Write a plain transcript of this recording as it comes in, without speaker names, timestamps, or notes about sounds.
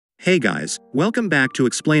Hey guys, welcome back to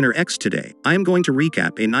Explainer X. Today, I am going to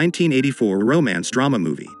recap a 1984 romance drama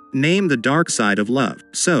movie, named The Dark Side of Love.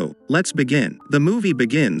 So, let's begin. The movie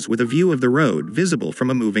begins with a view of the road visible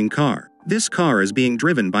from a moving car. This car is being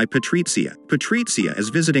driven by Patrizia. Patrizia is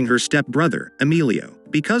visiting her stepbrother, Emilio.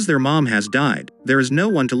 Because their mom has died, there is no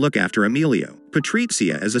one to look after Emilio.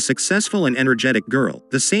 Patrizia is a successful and energetic girl.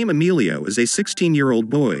 The same Emilio is a 16-year-old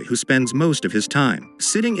boy who spends most of his time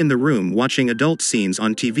sitting in the room watching adult scenes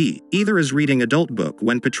on TV. Either is reading adult book.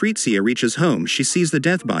 When Patrizia reaches home, she sees the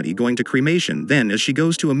death body going to cremation. Then as she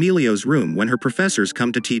goes to Emilio's room when her professors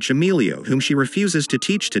come to teach Emilio, whom she refuses to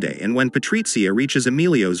teach today. And when Patrizia reaches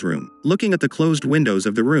Emilio's room, looking at the closed windows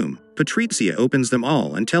of the room, Patrizia opens them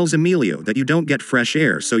all and tells Emilio that you don't get fresh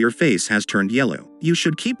air, so your face has turned yellow. You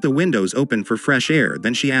should keep the windows open for fresh air.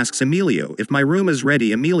 Then she asks Emilio if my room is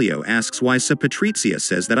ready. Emilio asks why, so Patrizia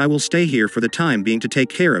says that I will stay here for the time being to take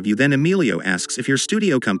care of you. Then Emilio asks if your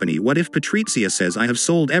studio company. What if Patrizia says I have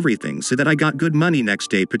sold everything so that I got good money. Next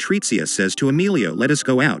day Patrizia says to Emilio, let us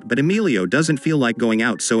go out, but Emilio doesn't feel like going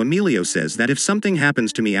out, so Emilio says that if something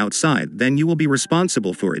happens to me outside, then you will be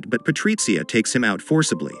responsible for it, but Patrizia takes him out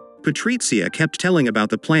forcibly. Patrizia kept telling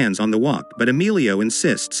about the plans on the walk, but Emilio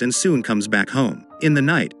insists and soon comes back home. In the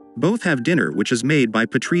night, both have dinner, which is made by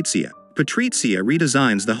Patrizia. Patrizia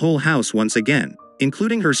redesigns the whole house once again,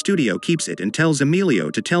 including her studio, keeps it, and tells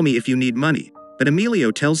Emilio to tell me if you need money. But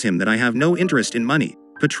Emilio tells him that I have no interest in money.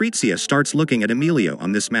 Patrizia starts looking at Emilio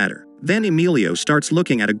on this matter. Then Emilio starts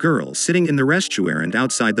looking at a girl sitting in the restaurant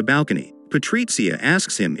outside the balcony. Patrizia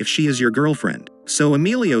asks him if she is your girlfriend. So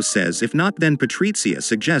Emilio says if not, then Patrizia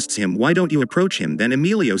suggests him, why don't you approach him? Then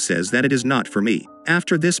Emilio says that it is not for me.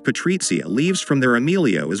 After this Patrizia leaves from there.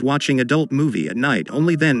 Emilio is watching adult movie at night.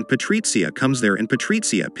 Only then Patrizia comes there and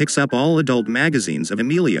Patrizia picks up all adult magazines of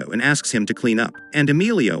Emilio and asks him to clean up. And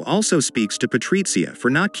Emilio also speaks to Patrizia for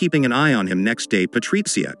not keeping an eye on him. Next day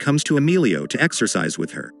Patrizia comes to Emilio to exercise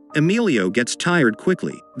with her. Emilio gets tired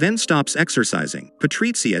quickly, then stops exercising.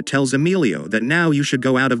 Patrizia tells Emilio that now you should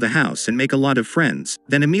go out of the house and make a lot of friends.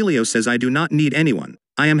 Then Emilio says I do not need anyone.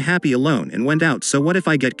 I am happy alone and went out, so what if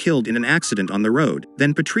I get killed in an accident on the road?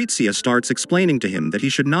 Then Patrizia starts explaining to him that he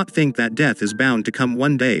should not think that death is bound to come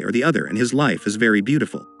one day or the other and his life is very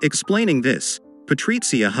beautiful. Explaining this,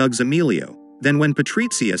 Patrizia hugs Emilio. Then when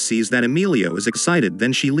Patrizia sees that Emilio is excited,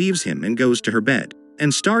 then she leaves him and goes to her bed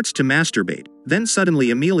and starts to masturbate. Then suddenly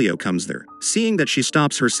Emilio comes there. Seeing that she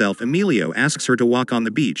stops herself, Emilio asks her to walk on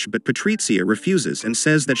the beach, but Patrizia refuses and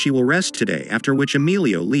says that she will rest today, after which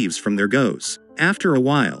Emilio leaves from there goes. After a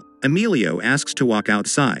while, Emilio asks to walk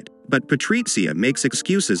outside, but Patrizia makes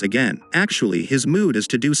excuses again. Actually, his mood is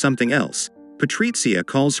to do something else. Patrizia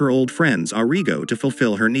calls her old friends Arrigo to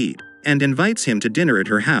fulfill her need, and invites him to dinner at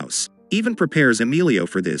her house. Even prepares Emilio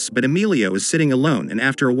for this, but Emilio is sitting alone and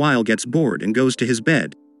after a while gets bored and goes to his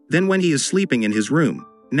bed. Then when he is sleeping in his room,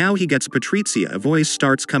 now he gets Patrizia. A voice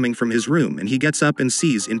starts coming from his room and he gets up and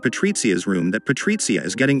sees in Patrizia's room that Patrizia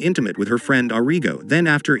is getting intimate with her friend Arrigo. Then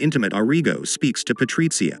after intimate, Arrigo speaks to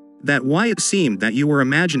Patrizia that why it seemed that you were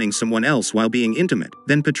imagining someone else while being intimate.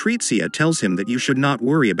 Then Patrizia tells him that you should not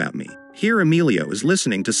worry about me. Here Emilio is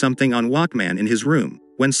listening to something on Walkman in his room,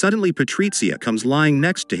 when suddenly Patrizia comes lying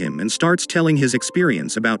next to him and starts telling his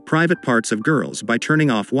experience about private parts of girls by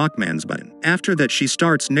turning off Walkman's button. After that she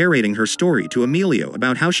starts narrating her story to Emilio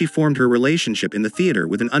about how she formed her relationship in the theater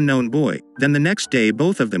with an unknown boy. Then the next day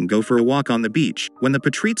both of them go for a walk on the beach. When the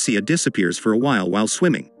Patrizia disappears for a while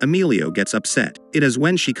swimming, Emilio gets upset. It is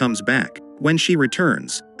when she comes back. When she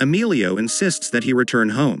returns, Emilio insists that he return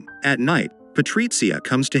home. At night, Patrizia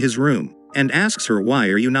comes to his room and asks her, why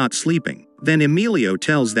are you not sleeping? Then Emilio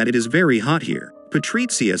tells that it is very hot here.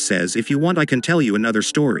 Patrizia says if you want I can tell you another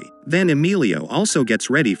story. Then Emilio also gets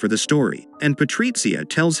ready for the story, and Patrizia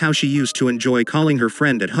tells how she used to enjoy calling her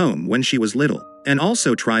friend at home when she was little, and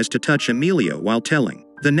also tries to touch Emilio while telling.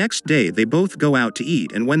 The next day they both go out to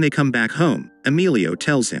eat, and when they come back home, Emilio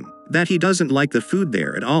tells him that he doesn't like the food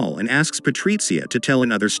there at all and asks Patrizia to tell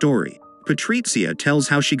another story. Patrizia tells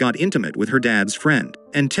how she got intimate with her dad's friend,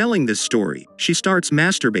 and telling this story, she starts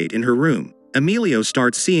masturbate in her room. Emilio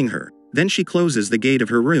starts seeing her, then she closes the gate of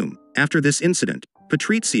her room. After this incident,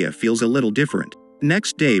 Patrizia feels a little different.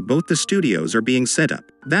 Next day both the studios are being set up.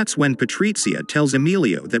 That's when Patrizia tells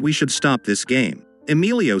Emilio that we should stop this game.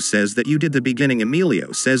 Emilio says that you did the beginning.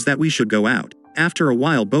 Emilio says that we should go out. After a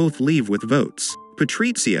while both leave with votes.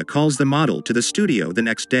 Patrizia calls the model to the studio the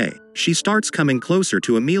next day. She starts coming closer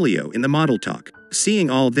to Emilio in the model talk. Seeing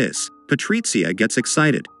all this, Patrizia gets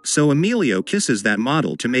excited, so Emilio kisses that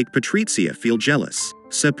model to make Patrizia feel jealous.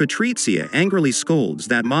 So Patrizia angrily scolds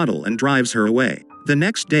that model and drives her away. The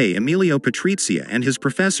next day Emilio Patrizia and his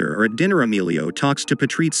professor are at dinner. Emilio talks to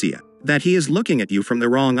Patrizia that he is looking at you from the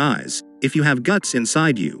wrong eyes. If you have guts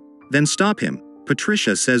inside you, then stop him.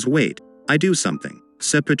 Patricia says wait, I do something.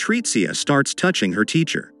 So Patrizia starts touching her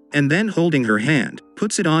teacher, and then holding her hand,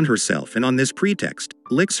 puts it on herself and on this pretext,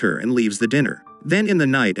 licks her and leaves the dinner. Then in the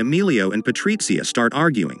night Emilio and Patrizia start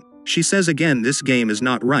arguing. She says again this game is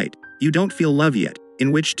not right, you don't feel love yet,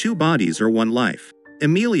 in which two bodies are one life.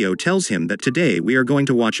 Emilio tells him that today we are going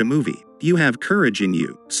to watch a movie. You have courage in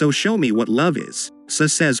you, so show me what love is. So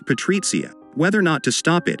says Patrizia. Whether not to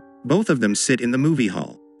stop it, both of them sit in the movie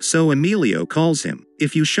hall. So Emilio calls him.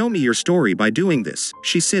 If you show me your story by doing this,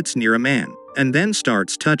 she sits near a man, and then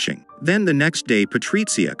starts touching. Then the next day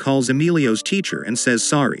Patrizia calls Emilio's teacher and says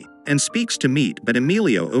sorry, and speaks to meet, but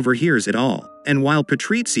Emilio overhears it all. And while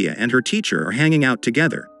Patrizia and her teacher are hanging out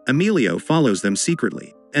together, Emilio follows them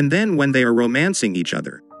secretly. And then when they are romancing each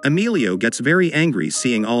other, Emilio gets very angry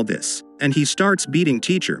seeing all this, and he starts beating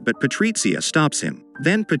teacher, but Patrizia stops him.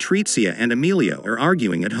 Then Patrizia and Emilio are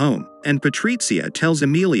arguing at home, and Patrizia tells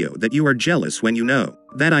Emilio that you are jealous when you know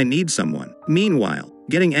that I need someone. Meanwhile,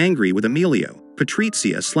 getting angry with Emilio,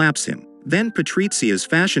 Patrizia slaps him. Then Patrizia's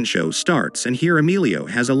fashion show starts, and here Emilio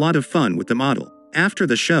has a lot of fun with the model. After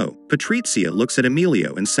the show, Patrizia looks at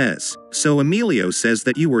Emilio and says, so Emilio says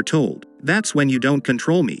that you were told, that's when you don't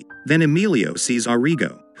control me. Then Emilio sees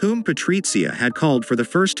Arrigo, whom Patrizia had called for the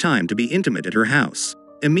first time to be intimate at her house.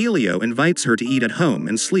 Emilio invites her to eat at home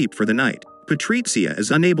and sleep for the night. Patrizia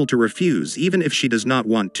is unable to refuse even if she does not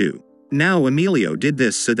want to. Now Emilio did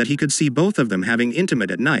this so that he could see both of them having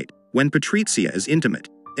intimate at night. When Patrizia is intimate,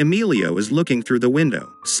 Emilio is looking through the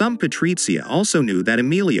window. Some Patrizia also knew that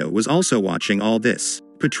Emilio was also watching all this.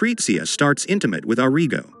 Patrizia starts intimate with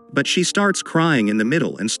Arrigo, but she starts crying in the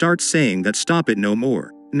middle and starts saying that stop it no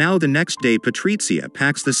more. Now the next day Patrizia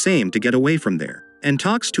packs the same to get away from there, and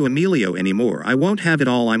talks to Emilio anymore. I won't have it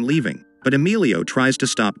all, I'm leaving. But Emilio tries to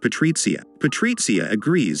stop Patrizia. Patrizia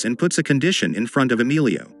agrees and puts a condition in front of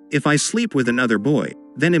Emilio. If I sleep with another boy,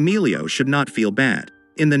 then Emilio should not feel bad.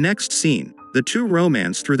 In the next scene, the two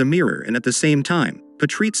romance through the mirror, and at the same time,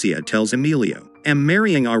 Patrizia tells Emilio, I'm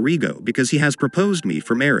marrying Arrigo because he has proposed me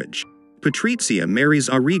for marriage. Patrizia marries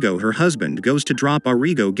Arrigo. Her husband goes to drop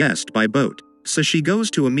Arrigo guest by boat. So she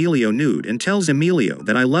goes to Emilio nude and tells Emilio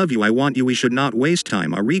that I love you, I want you, we should not waste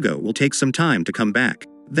time, Arrigo will take some time to come back.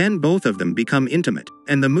 Then both of them become intimate,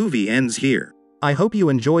 and the movie ends here. I hope you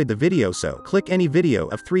enjoyed the video, so click any video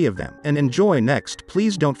of 3 of them and enjoy next.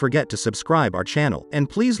 Please don't forget to subscribe our channel, and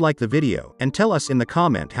please like the video and tell us in the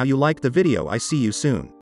comment how you like the video. I see you soon.